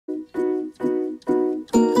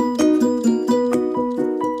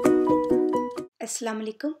Assalamu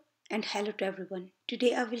alaikum and hello to everyone.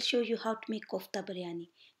 Today I will show you how to make Kofta Biryani.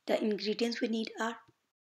 The ingredients we need are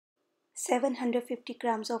 750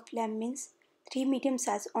 grams of lamb mince, 3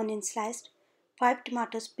 medium-sized onions sliced, 5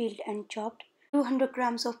 tomatoes peeled and chopped, 200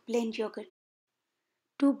 grams of plain yogurt,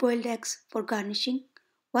 2 boiled eggs for garnishing,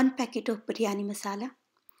 1 packet of biryani masala,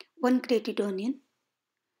 1 grated onion,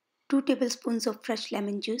 2 tablespoons of fresh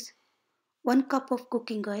lemon juice, 1 cup of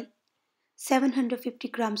cooking oil, 750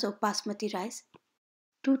 grams of basmati rice,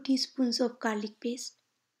 2 teaspoons of garlic paste,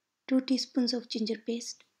 2 teaspoons of ginger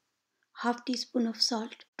paste, half teaspoon of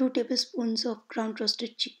salt, 2 tablespoons of ground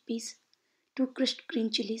roasted chickpeas, 2 crushed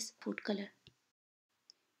green chilies, food color.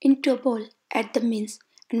 Into a bowl, add the mince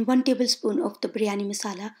and 1 tablespoon of the biryani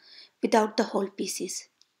masala without the whole pieces.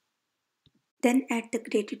 Then add the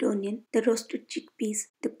grated onion, the roasted chickpeas,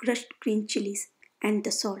 the crushed green chilies and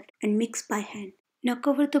the salt and mix by hand. Now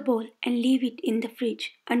cover the bowl and leave it in the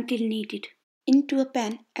fridge until needed. Into a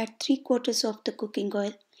pan, add 3/4 of the cooking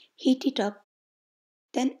oil, heat it up,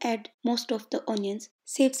 then add most of the onions,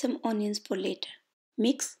 save some onions for later.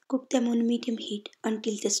 Mix, cook them on medium heat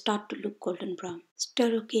until they start to look golden brown. Stir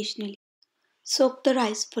occasionally. Soak the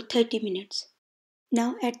rice for 30 minutes. Now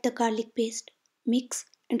add the garlic paste, mix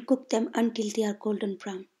and cook them until they are golden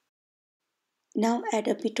brown. Now add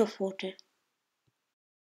a bit of water.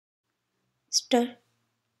 Stir.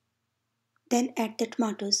 Then add the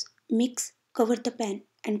tomatoes, mix, cover the pan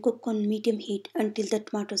and cook on medium heat until the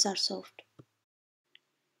tomatoes are soft.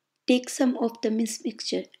 Take some of the mince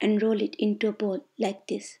mixture and roll it into a ball like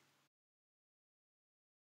this.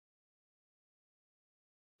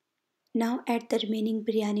 Now add the remaining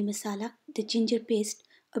biryani masala, the ginger paste,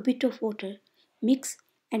 a bit of water, mix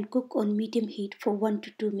and cook on medium heat for 1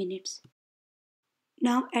 to 2 minutes.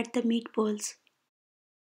 Now add the meatballs.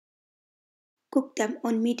 Cook them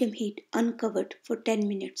on medium heat uncovered for 10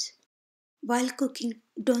 minutes. While cooking,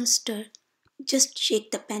 don't stir, just shake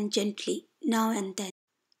the pan gently now and then.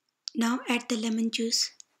 Now add the lemon juice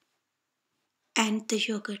and the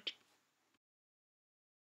yogurt.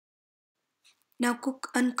 Now cook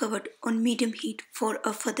uncovered on medium heat for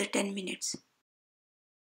a further 10 minutes.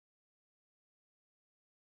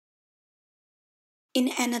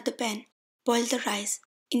 In another pan, boil the rice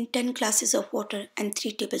in 10 glasses of water and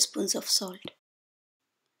 3 tablespoons of salt.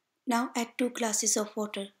 Now add 2 glasses of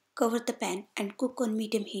water, cover the pan and cook on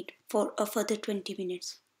medium heat for a further 20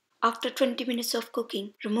 minutes. After 20 minutes of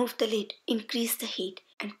cooking, remove the lid, increase the heat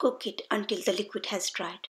and cook it until the liquid has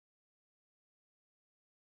dried.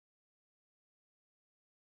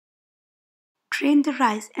 Drain the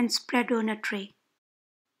rice and spread on a tray.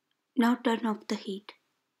 Now turn off the heat.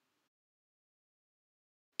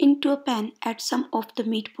 Into a pan, add some of the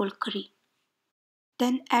meatball curry.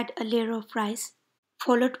 Then add a layer of rice,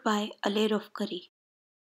 followed by a layer of curry.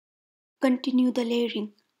 Continue the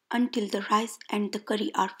layering until the rice and the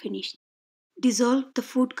curry are finished. Dissolve the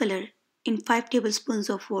food color in 5 tablespoons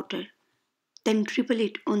of water, then dribble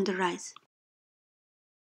it on the rice.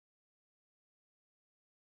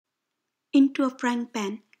 Into a frying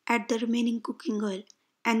pan, add the remaining cooking oil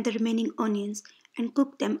and the remaining onions and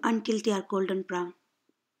cook them until they are golden brown.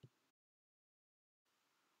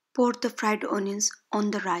 Pour the fried onions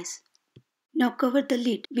on the rice. Now cover the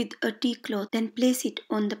lid with a tea cloth, then place it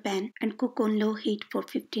on the pan and cook on low heat for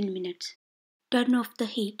 15 minutes. Turn off the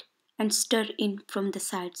heat and stir in from the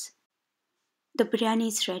sides. The biryani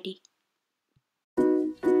is ready.